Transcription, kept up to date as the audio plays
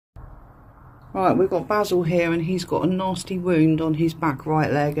Right, we've got Basil here, and he's got a nasty wound on his back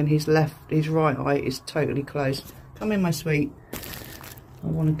right leg, and his right eye is totally closed. Come in, my sweet. I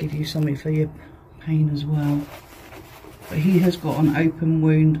want to give you something for your pain as well. But he has got an open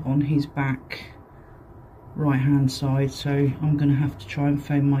wound on his back right hand side, so I'm going to have to try and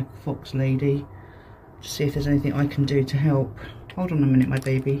phone my fox lady to see if there's anything I can do to help. Hold on a minute, my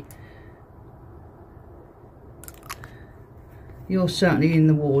baby. You're certainly in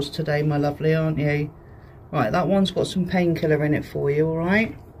the wars today, my lovely, aren't you? Right, that one's got some painkiller in it for you,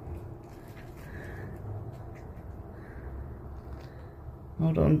 alright?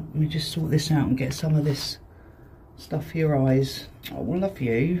 Hold on, let me just sort this out and get some of this stuff for your eyes. Oh, I love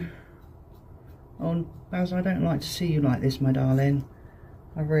you. Oh, Baz, I don't like to see you like this, my darling.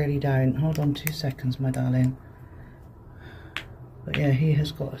 I really don't. Hold on 2 seconds, my darling. But yeah, he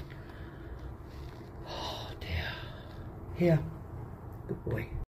has got... Oh, dear. Here. Good boy.